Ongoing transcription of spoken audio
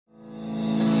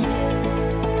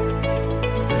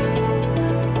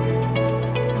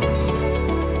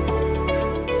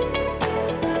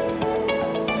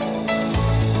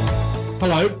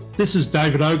Hello, this is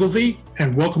David Ogilvy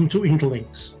and welcome to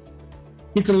Interlinks.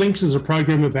 Interlinks is a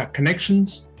program about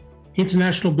connections,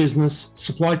 international business,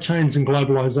 supply chains and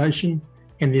globalisation,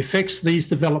 and the effects these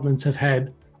developments have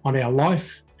had on our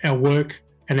life, our work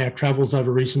and our travels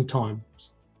over recent times.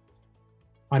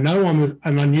 I know I'm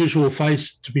an unusual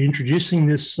face to be introducing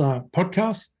this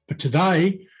podcast, but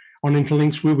today on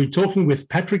Interlinks we'll be talking with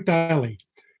Patrick Daly,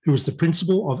 who is the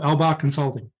principal of Albar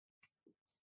Consulting.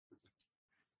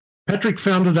 Patrick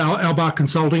founded Albar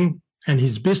Consulting, and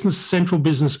his central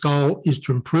business goal is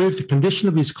to improve the condition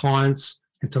of his clients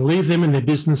and to leave them and their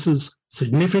businesses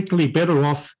significantly better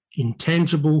off in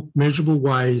tangible, measurable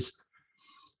ways.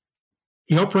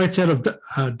 He operates out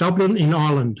of Dublin in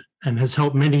Ireland and has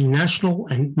helped many national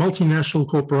and multinational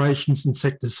corporations in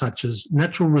sectors such as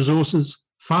natural resources,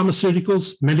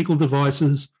 pharmaceuticals, medical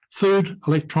devices, food,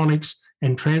 electronics,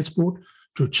 and transport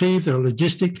to achieve their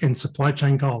logistic and supply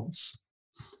chain goals.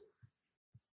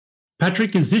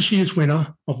 Patrick is this year's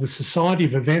winner of the Society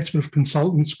of Advancement of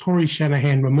Consultants Corey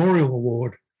Shanahan Memorial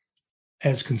Award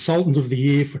as Consultant of the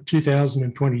Year for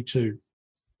 2022.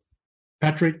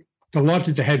 Patrick,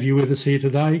 delighted to have you with us here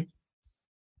today.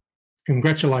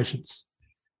 Congratulations.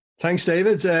 Thanks,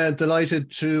 David.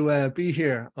 Delighted to be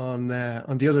here on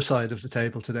the other side of the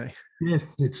table today.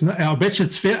 Yes, I bet you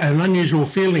it's an unusual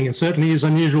feeling. It certainly is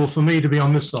unusual for me to be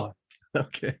on this side.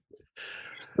 Okay.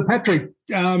 Patrick,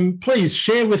 please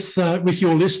share with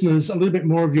your listeners a little bit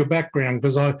more of your background,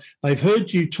 because they've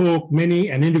heard you talk and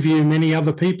interview many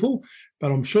other people,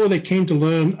 but I'm sure they're keen to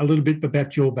learn a little bit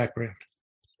about your background.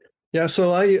 Yeah,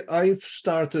 so I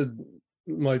started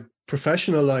my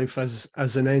professional life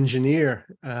as an engineer,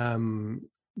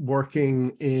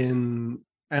 working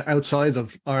outside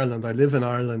of Ireland. I live in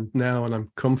Ireland now and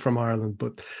I'm come from Ireland,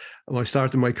 but I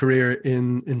started my career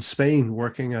in Spain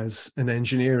working as an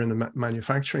engineer in a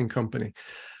manufacturing company,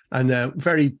 and a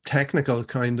very technical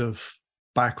kind of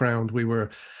background. We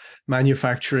were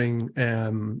manufacturing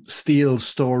steel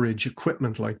storage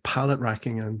equipment like pallet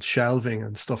racking and shelving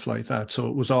and stuff like that. So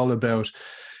it was all about,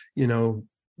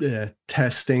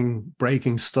 testing,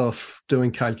 breaking stuff,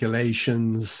 doing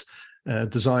calculations,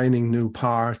 designing new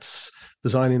parts,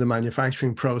 designing the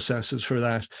manufacturing processes for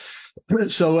that.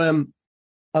 So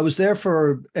I was there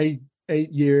for eight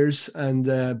years, and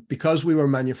because we were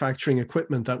manufacturing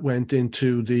equipment that went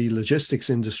into the logistics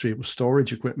industry, it was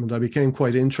storage equipment, I became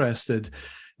quite interested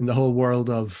in the whole world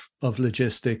of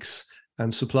logistics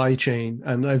and supply chain,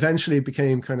 and I eventually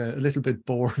became kind of a little bit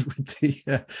bored with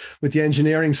the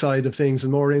engineering side of things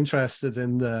and more interested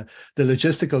in the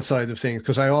logistical side of things,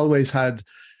 because I always had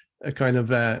a kind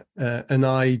of an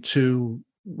eye to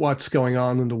what's going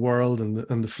on in the world and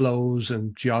the flows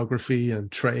and geography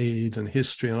and trade and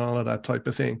history and all of that type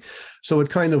of thing. So it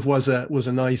kind of was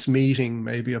a nice meeting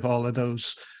maybe of all of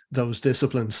those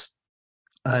disciplines.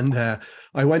 And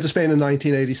I went to Spain in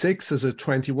 1986 as a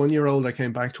 21-year-old. I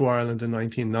came back to Ireland in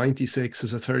 1996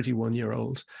 as a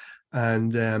 31-year-old,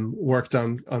 and worked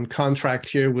on contract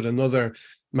here with another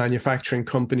manufacturing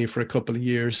company for a couple of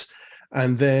years.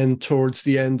 And then towards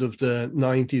the end of the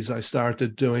 90s, I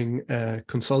started doing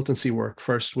consultancy work,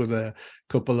 first with a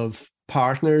couple of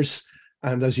partners.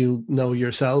 And as you know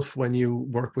yourself, when you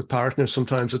work with partners,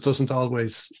 sometimes it doesn't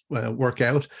always work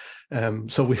out.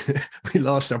 So we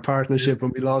lost our partnership,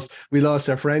 and we lost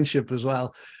our friendship as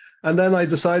well. And then I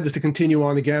decided to continue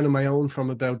on again on my own from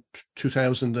about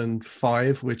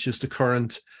 2005, which is the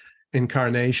current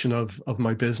incarnation of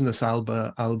my business,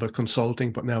 Alba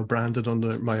Consulting, but now branded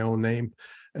under my own name,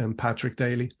 Patrick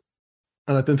Daly.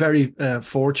 And I've been very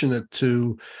fortunate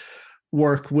to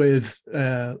work with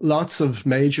lots of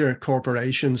major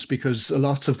corporations, because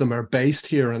lots of them are based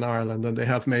here in Ireland and they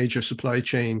have major supply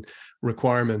chain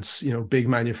requirements, big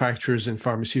manufacturers in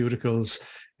pharmaceuticals,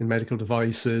 in medical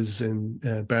devices, in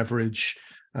beverage,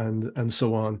 and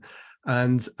so on.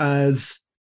 And as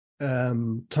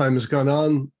time has gone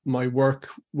on, my work,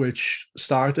 which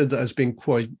started as being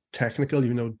quite technical,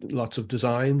 lots of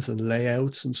designs and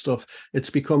layouts and stuff, it's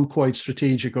become quite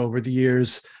strategic over the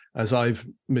years as I've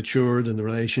matured and the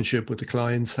relationship with the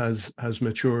clients has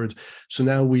matured. So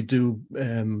now we do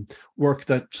work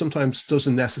that sometimes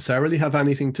doesn't necessarily have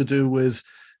anything to do with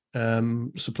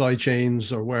supply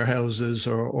chains or warehouses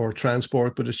or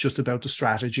transport, but it's just about the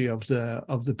strategy of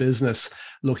the business,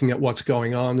 looking at what's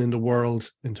going on in the world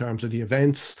in terms of the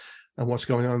events and what's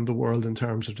going on in the world in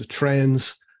terms of the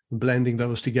trends, and blending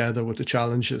those together with the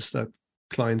challenges that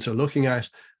clients are looking at,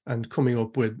 and coming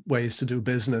up with ways to do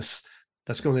business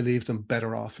that's going to leave them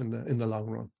better off in the long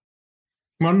run.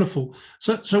 Wonderful.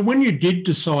 So when you did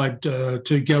decide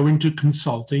to go into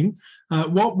consulting,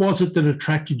 what was it that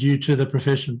attracted you to the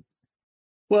profession?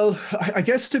 Well, I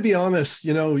guess to be honest,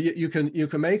 you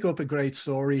can make up a great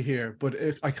story here, but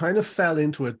I kind of fell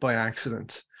into it by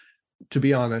accident, to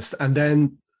be honest. And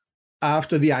then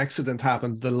after the accident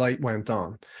happened, the light went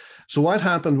on. So what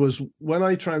happened was when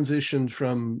I transitioned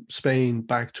from Spain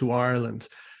back to Ireland,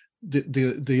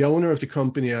 the owner of the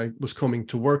company I was coming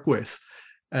to work with,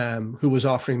 who was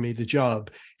offering me the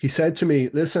job, he said to me,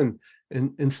 listen,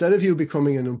 instead of you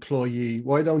becoming an employee,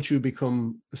 why don't you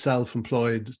become a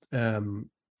self-employed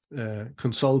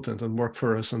consultant and work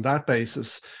for us on that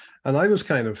basis? And I was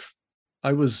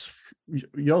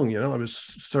young, I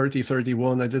was 30,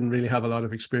 31. I didn't really have a lot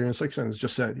of experience. I kind of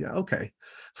just said, yeah, okay,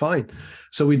 fine.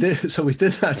 So we did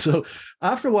that. So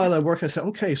after a while I worked, I said,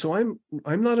 okay, so I'm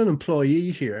not an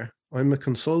employee here. I'm a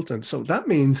consultant. So that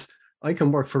means I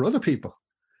can work for other people.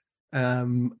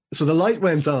 So the light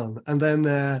went on, and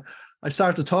then I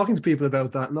started talking to people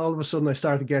about that, and all of a sudden I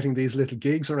started getting these little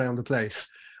gigs around the place.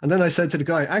 And then I said to the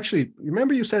guy, actually,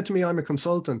 remember you said to me I'm a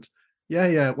consultant?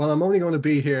 Yeah. Well, I'm only going to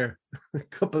be here a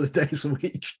couple of days a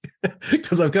week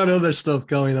because I've got other stuff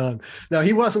going on. Now,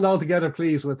 he wasn't altogether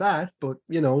pleased with that, but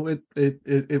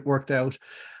it worked out.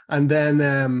 And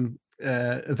then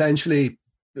eventually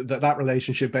that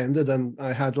relationship ended, and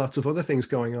I had lots of other things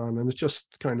going on, and it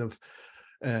just kind of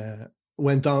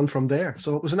went on from there.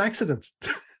 So it was an accident,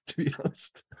 to be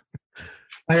honest.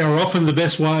 They are often the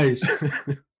best ways.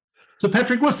 So,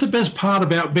 Patrick, what's the best part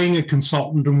about being a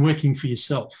consultant and working for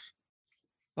yourself?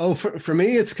 Oh, for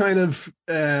me, it's kind of.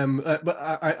 But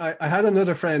I had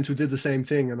another friend who did the same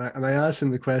thing, and I asked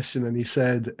him the question, and he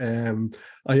said,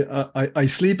 "I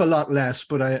sleep a lot less,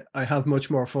 but I have much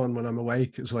more fun when I'm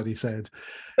awake," is what he said.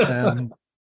 And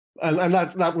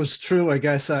that was true, I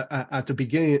guess, at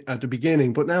the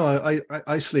beginning. But now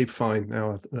I sleep fine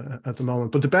now at the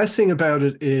moment. But the best thing about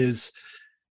it is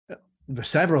there's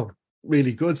several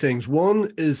really good things. One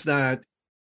is that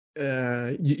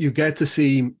you get to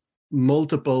see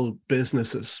multiple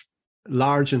businesses,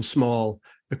 large and small,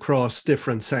 across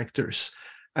different sectors,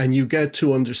 and you get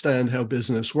to understand how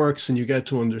business works, and you get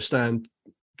to understand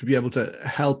to be able to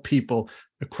help people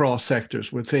across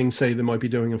sectors with things, say, they might be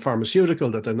doing in pharmaceutical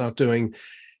that they're not doing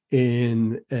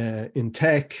in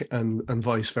tech, and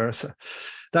vice versa.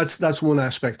 That's one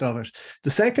aspect of it.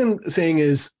 The second thing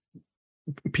is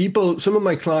some of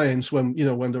my clients, when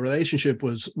the relationship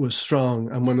was strong,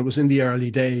 and when it was in the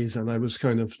early days and I was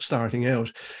kind of starting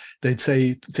out, they'd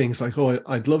say things like, oh,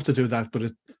 I'd love to do that, but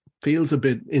it feels a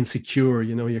bit insecure.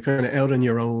 You're kind of out on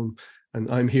your own, and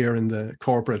I'm here in the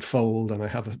corporate fold, and I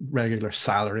have a regular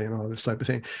salary and all this type of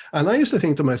thing. And I used to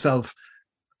think to myself,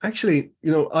 actually,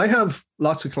 I have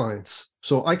lots of clients,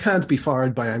 so I can't be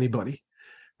fired by anybody,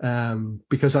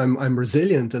 because I'm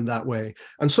resilient in that way.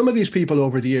 And some of these people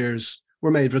over the years were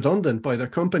made redundant by their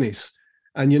companies,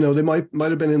 and they might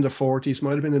have been in their 40s,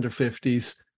 might have been in their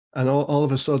 50s, and all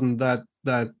of a sudden that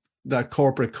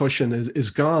corporate cushion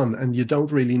is gone, and you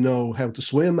don't really know how to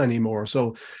swim anymore.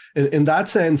 So in that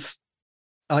sense,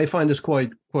 I find it's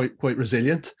quite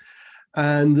resilient.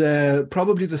 And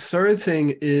probably the third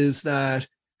thing is that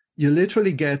you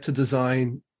literally get to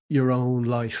design your own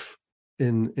life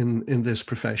in this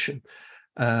profession.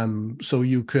 So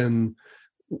you can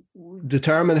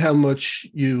determine how much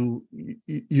you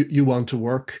want to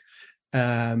work.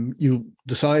 You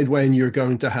decide when you're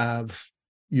going to have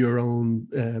your own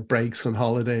breaks and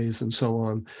holidays and so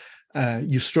on.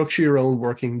 You structure your own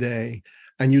working day,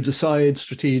 and you decide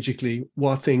strategically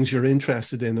what things you're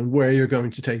interested in and where you're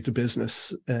going to take the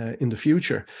business in the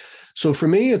future. So for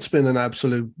me, it's been an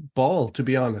absolute ball, to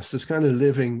be honest. It's kind of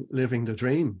living the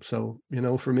dream. So,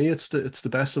 for me, it's the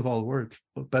best of all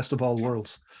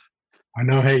worlds. I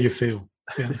know how you feel.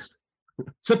 Yes.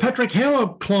 So, Patrick, how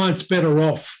are clients better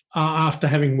off after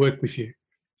having worked with you?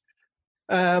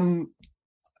 I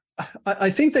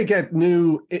think they get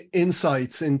new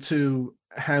insights into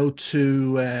how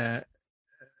to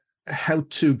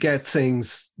get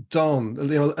things done.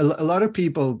 A lot of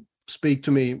people speak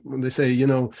to me when they say,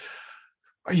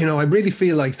 I really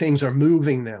feel like things are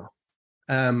moving now.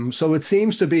 So it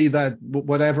seems to be that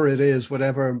whatever it is,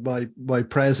 whatever my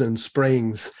presence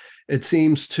brings, it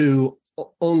seems to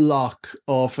unlock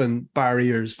often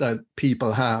barriers that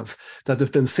people have, that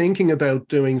they've been thinking about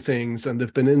doing things and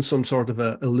they've been in some sort of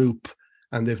a loop,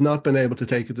 and they've not been able to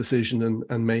take a decision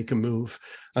and make a move.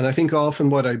 And I think often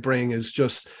what I bring is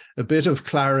just a bit of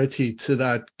clarity to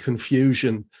that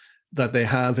confusion that they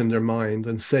have in their mind,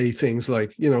 and say things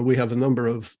like, we have a number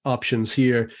of options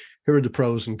here. Here are the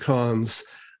pros and cons.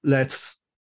 Let's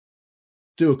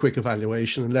do a quick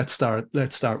evaluation and let's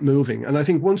start moving. And I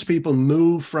think once people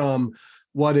move from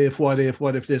what if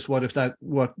this, what if that,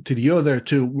 what to the other,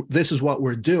 to this is what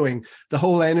we're doing, the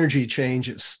whole energy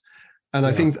changes. And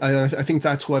I think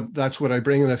that's what I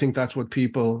bring, and I think that's what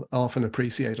people often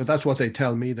appreciate, or that's what they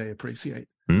tell me they appreciate.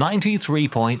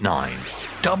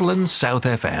 93.9 Dublin South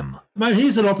FM. Mate,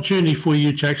 here's an opportunity for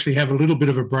you to actually have a little bit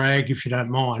of a brag, if you don't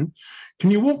mind.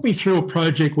 Can you walk me through a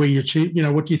project where you achieve,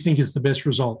 what do you think is the best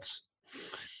results?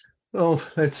 Oh,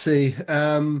 let's see.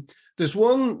 There's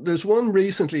one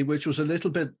recently which was a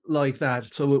little bit like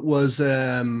that. So it was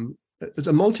a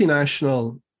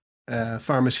multinational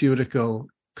pharmaceutical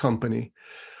company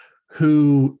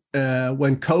who,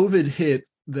 when COVID hit,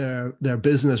 their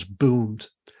business boomed,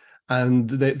 and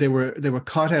they were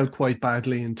caught out quite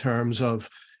badly in terms of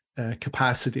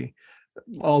capacity,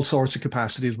 all sorts of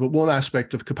capacities. But one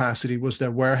aspect of capacity was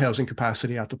their warehousing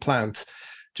capacity at the plant,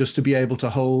 just to be able to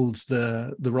hold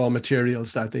the raw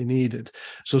materials that they needed.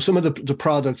 So some of the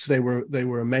products they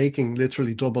were making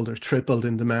literally doubled or tripled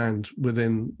in demand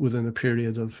within a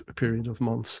period of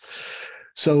months.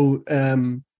 So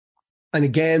and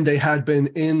again, they had been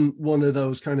in one of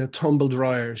those kind of tumble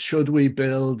dryers. Should we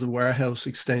build a warehouse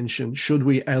extension? Should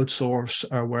we outsource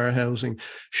our warehousing?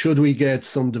 Should we get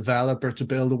some developer to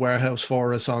build a warehouse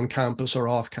for us on campus or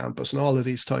off campus, and all of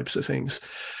these types of things?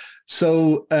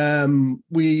 So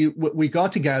we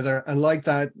got together, and like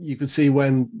that, you could see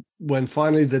when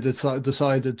finally they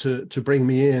decided to bring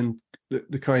me in,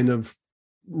 the kind of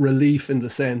relief in the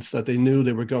sense that they knew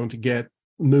they were going to get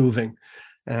moving.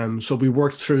 So we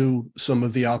worked through some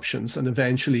of the options, and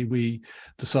eventually we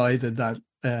decided that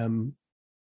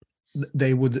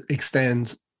they would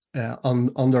extend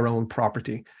on their own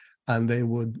property, and they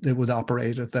would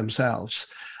operate it themselves.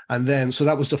 And then, so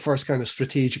that was the first kind of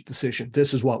strategic decision.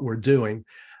 This is what we're doing.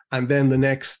 And then the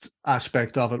next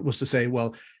aspect of it was to say,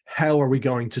 well, how are we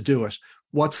going to do it?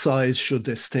 What size should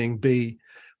this thing be?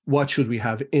 What should we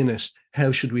have in it?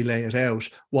 How should we lay it out?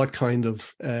 What kind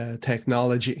of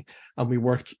technology? And we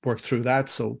worked through that.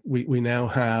 So we now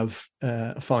have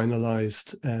a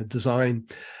finalized design,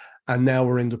 and now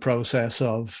we're in the process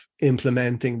of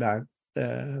implementing that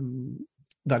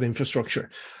infrastructure.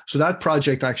 So that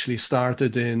project actually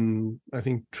started in, I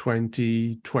think,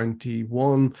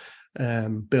 2021.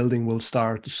 Building will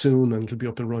start soon, and it'll be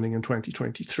up and running in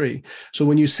 2023. So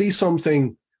when you see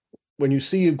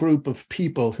a group of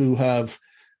people who have,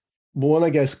 one, I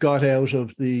guess, got out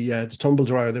of the tumble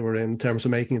dryer they were in terms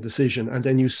of making a decision, and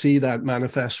then you see that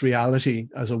manifest reality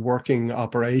as a working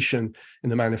operation in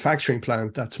the manufacturing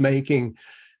plant that's making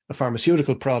a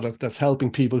pharmaceutical product that's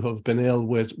helping people who have been ill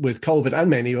with COVID and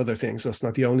many other things. That's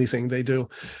not the only thing they do.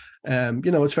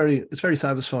 It's very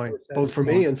satisfying, both for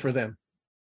me and for them.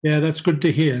 Yeah, that's good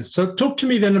to hear. So talk to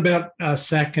me then about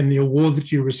SAC and the award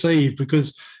that you received,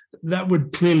 because that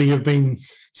would clearly have been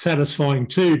satisfying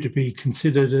too, to be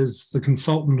considered as the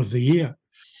consultant of the year.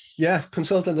 Yeah,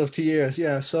 consultant of the year.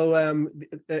 Yeah. So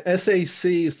SAC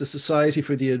is the Society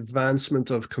for the Advancement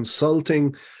of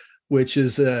Consulting, which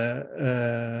is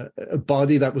a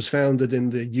body that was founded in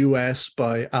the US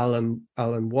by Alan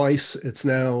Weiss. It's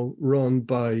now run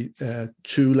by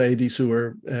two ladies who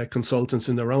are consultants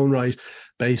in their own right,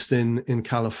 based in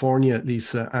California,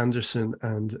 Lisa Anderson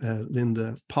and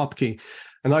Linda Popke.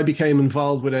 And I became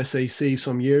involved with SAC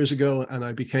some years ago, and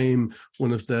I became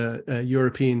one of the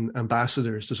European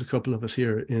ambassadors. There's a couple of us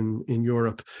here in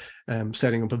Europe,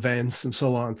 setting up events and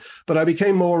so on. But I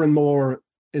became more and more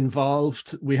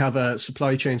involved. We have a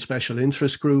supply chain special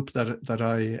interest group that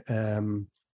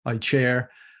I chair,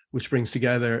 which brings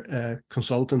together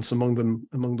consultants, among them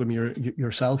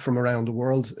yourself, from around the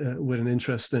world with an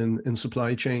interest in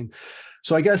supply chain.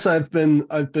 So I guess I've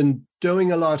been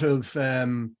doing a lot of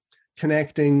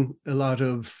connecting, a lot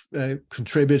of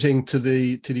contributing to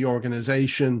the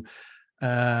organization,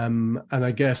 and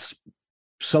I guess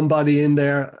somebody in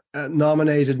there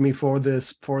nominated me for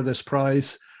this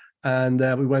prize. And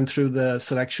we went through the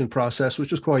selection process, which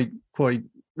was quite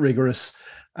rigorous,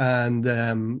 and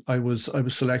I was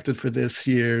selected for this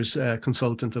year's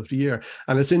Consultant of the Year.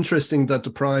 And it's interesting that the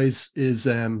prize is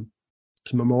a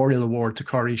memorial award to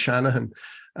Corrie Shanahan,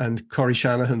 and Corrie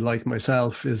Shanahan, like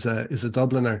myself, is a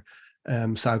Dubliner.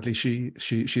 Sadly,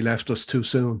 she left us too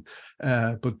soon,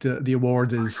 but the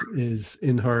award is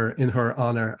in her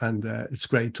honor, and it's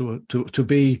great to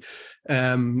be,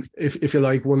 if you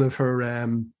like, one of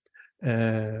her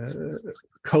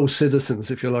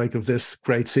co-citizens, if you like, of this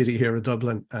great city here in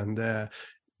Dublin. And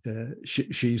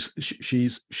she's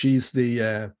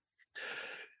the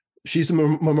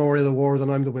Memorial Award,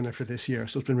 and I'm the winner for this year.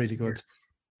 So it's been really good.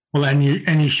 Well, and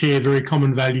you share very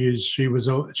common values. She was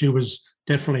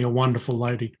definitely a wonderful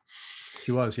lady.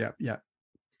 She was, yeah.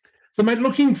 So, mate,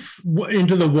 looking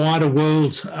into the wider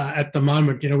world at the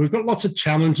moment, we've got lots of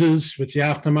challenges with the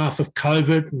aftermath of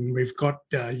COVID, and we've got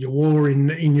your war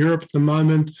in Europe at the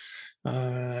moment.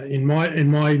 In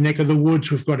my neck of the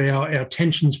woods, we've got our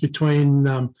tensions between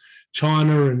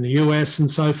China and the US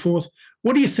and so forth.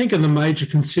 What do you think are the major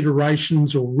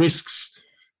considerations or risks,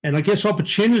 and I guess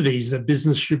opportunities that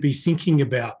business should be thinking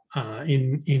about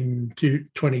in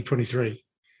 2023?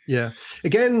 Yeah.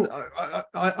 Again,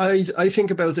 I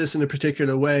think about this in a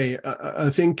particular way. I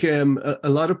think a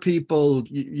lot of people,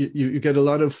 you get a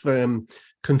lot of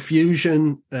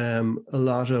confusion, a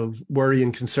lot of worry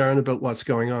and concern about what's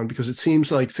going on, because it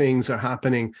seems like things are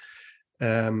happening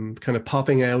kind of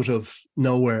popping out of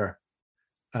nowhere.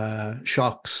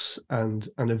 Shocks and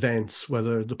events,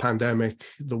 whether the pandemic,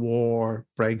 the war,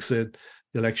 Brexit,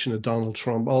 the election of Donald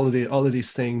Trump, all of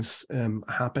these things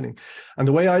happening. And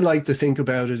the way I like to think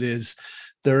about it is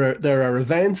there are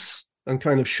events and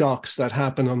kind of shocks that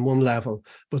happen on one level,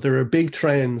 but there are big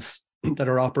trends that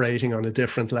are operating on a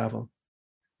different level.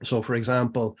 So, for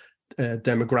example,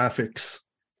 demographics,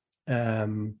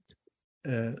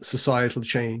 societal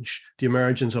change, the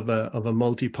emergence of a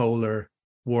multipolar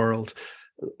world.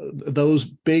 Those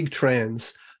big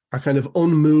trends are kind of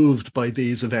unmoved by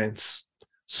these events.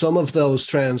 Some of those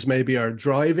trends maybe are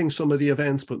driving some of the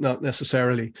events, but not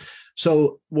necessarily.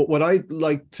 So what I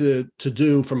like to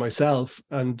do for myself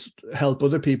and help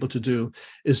other people to do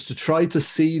is to try to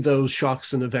see those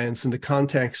shocks and events in the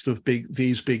context of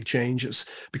these big changes,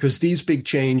 because these big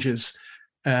changes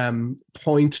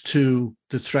point to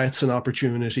the threats and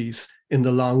opportunities in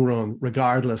the long run,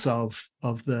 regardless of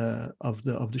the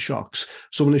shocks.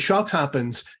 So when a shock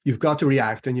happens, you've got to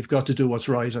react and you've got to do what's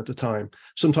right at the time.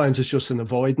 Sometimes it's just an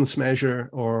avoidance measure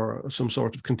or some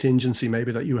sort of contingency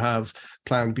maybe that you have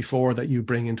planned before that you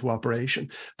bring into operation.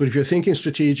 But if you're thinking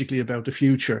strategically about the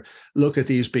future, look at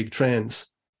these big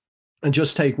trends and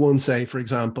just take one, say, for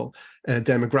example,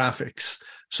 demographics.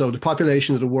 So the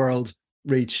population of the world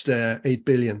reached 8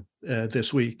 billion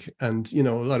this week. And, a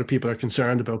lot of people are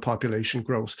concerned about population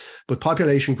growth, but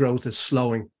population growth is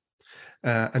slowing.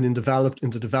 And in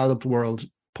the developed world,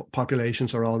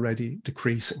 populations are already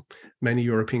decreasing. Many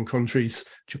European countries,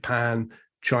 Japan,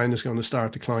 China's going to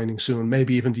start declining soon.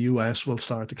 Maybe even the US will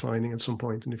start declining at some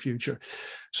point in the future.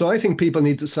 So I think people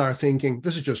need to start thinking,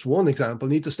 this is just one example,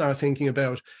 need to start thinking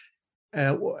about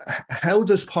how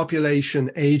does population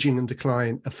aging and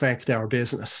decline affect our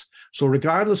business? So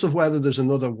regardless of whether there's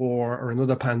another war or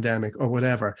another pandemic or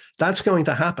whatever, that's going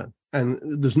to happen. And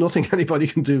there's nothing anybody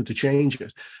can do to change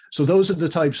it. So those are the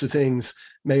types of things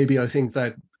maybe I think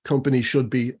that companies should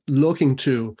be looking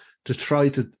to try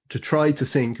to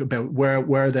think about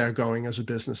where they're going as a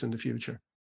business in the future.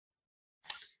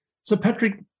 So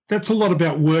Patrick, that's a lot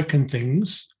about work and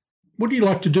things. What do you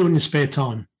like to do in your spare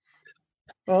time?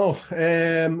 Oh,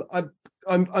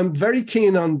 I'm very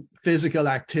keen on physical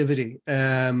activity.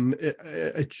 I'm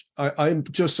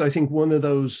just, I think, one of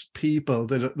those people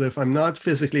that if I'm not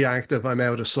physically active, I'm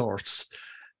out of sorts.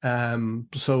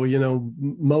 So,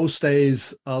 most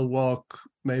days I'll walk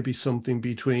maybe something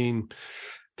between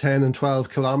 10 and 12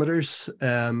 kilometers.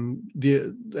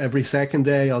 Every second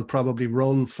day, I'll probably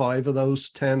run 5 of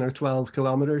those 10 or 12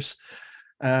 kilometers.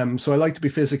 So I like to be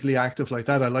physically active like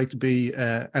that. I like to be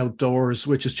outdoors,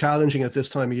 which is challenging at this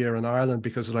time of year in Ireland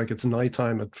because it's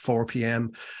nighttime at 4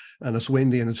 p.m. and it's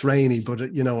windy and it's rainy, but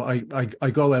I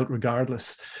go out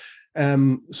regardless.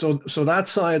 So that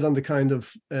side on the kind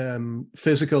of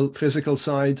physical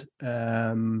side,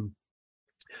 and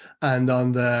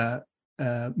on the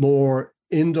more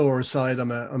indoor side, I'm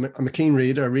a keen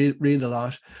reader. I read a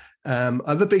lot. I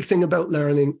have a big thing about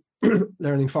learning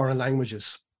foreign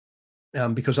languages.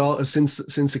 Because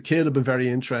since a kid, I've been very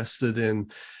interested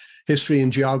in history and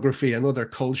geography and other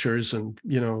cultures, and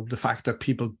the fact that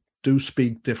people do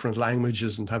speak different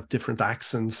languages and have different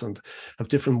accents and have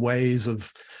different ways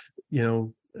of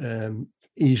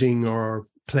eating or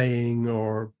playing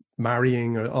or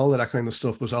marrying, or all of that kind of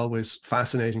stuff was always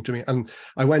fascinating to me. And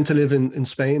I went to live in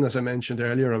Spain, as I mentioned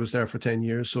earlier. I was there for 10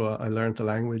 years, so I learned the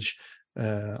language.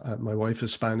 My wife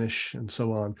is Spanish and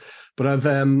so on, but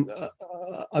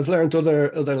I've learned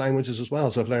other languages as well.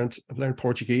 So I've learned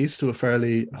Portuguese to a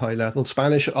fairly high level.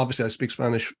 Spanish, obviously I speak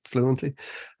Spanish fluently.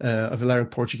 I've learned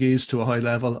Portuguese to a high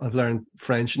level. I've learned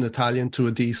French and Italian to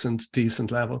a decent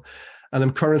level, and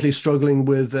I'm currently struggling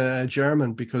with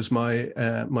German because my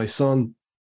son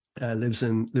lives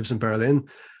in Berlin.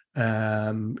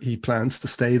 He plans to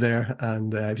stay there,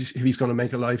 and if he's going to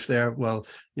make a life there, well,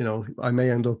 I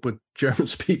may end up with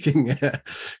German-speaking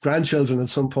grandchildren at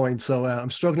some point. So I'm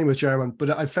struggling with German, but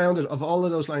I found it, of all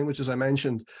of those languages I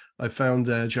mentioned, I found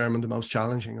German the most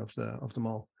challenging of them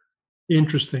all.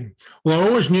 Interesting. Well, I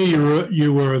always knew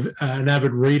you were an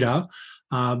avid reader,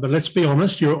 but let's be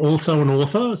honest, you're also an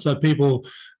author, so people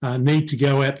need to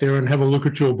go out there and have a look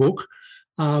at your book.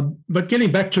 But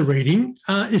getting back to reading,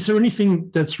 is there anything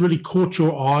that's really caught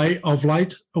your eye of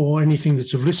late, or anything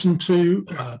that you've listened to,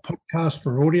 podcast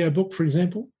or audiobook, for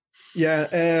example?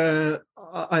 Yeah,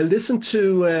 I listened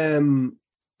to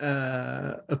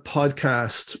a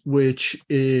podcast, which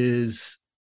is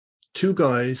two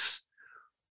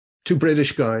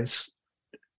British guys.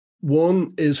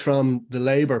 One is from the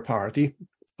Labour Party,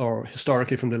 or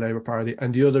historically from the Labour Party,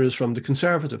 and the other is from the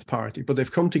Conservative Party, but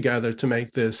they've come together to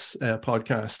make this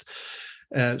podcast.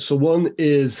 So one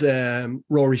is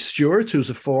Rory Stewart, who's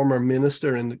a former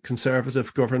minister in the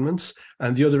Conservative governments,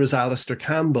 and the other is Alistair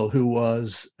Campbell, who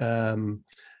was an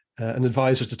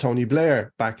advisor to Tony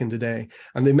Blair back in the day.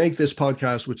 And they make this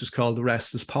podcast, which is called The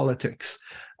Rest is Politics.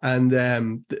 And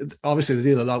obviously they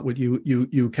deal a lot with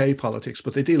UK politics,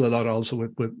 but they deal a lot also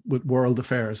with world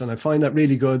affairs. And I find that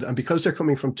really good. And because they're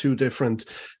coming from two different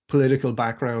political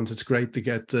backgrounds, it's great to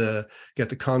get the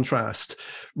contrast.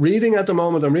 Reading at the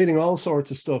moment, I'm reading all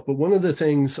sorts of stuff, but one of the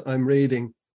things I'm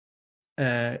reading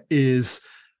is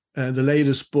the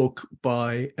latest book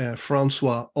by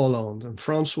Francois Hollande. And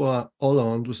Francois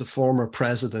Hollande was a former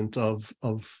president of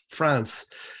France.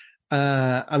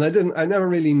 And I never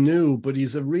really knew, but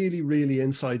he's a really, really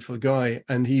insightful guy.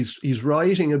 And he's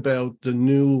writing about the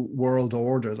new world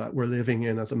order that we're living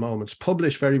in at the moment. It's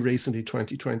published very recently,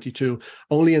 2022,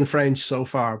 only in French so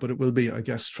far, but it will be, I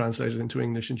guess, translated into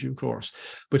English in due course.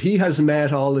 But he has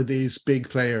met all of these big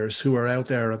players who are out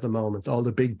there at the moment, all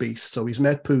the big beasts. So he's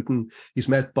met Putin, he's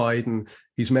met Biden,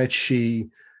 he's met Xi,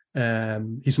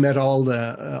 he's met all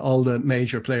the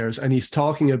major players, and he's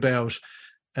talking about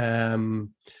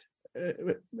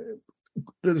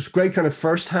there's great kind of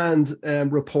firsthand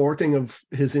reporting of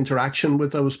his interaction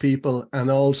with those people,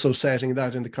 and also setting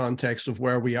that in the context of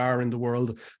where we are in the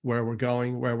world, where we're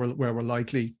going, where we're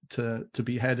likely to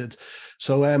be headed.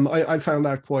 So I found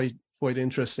that quite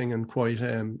interesting and quite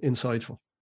insightful.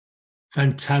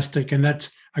 Fantastic. And that's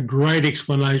a great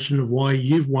explanation of why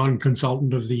you've won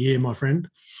Consultant of the Year, my friend.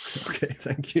 Okay,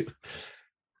 thank you.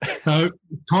 So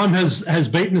time has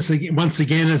beaten us once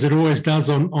again, as it always does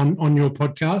on your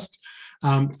podcast.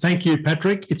 Thank you,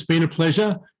 Patrick. It's been a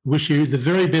pleasure. Wish you the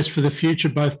very best for the future,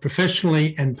 both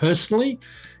professionally and personally.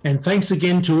 And thanks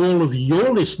again to all of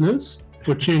your listeners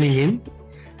for tuning in.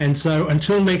 And so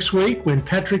until next week, when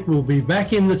Patrick will be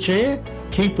back in the chair,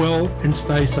 keep well and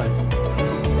stay safe.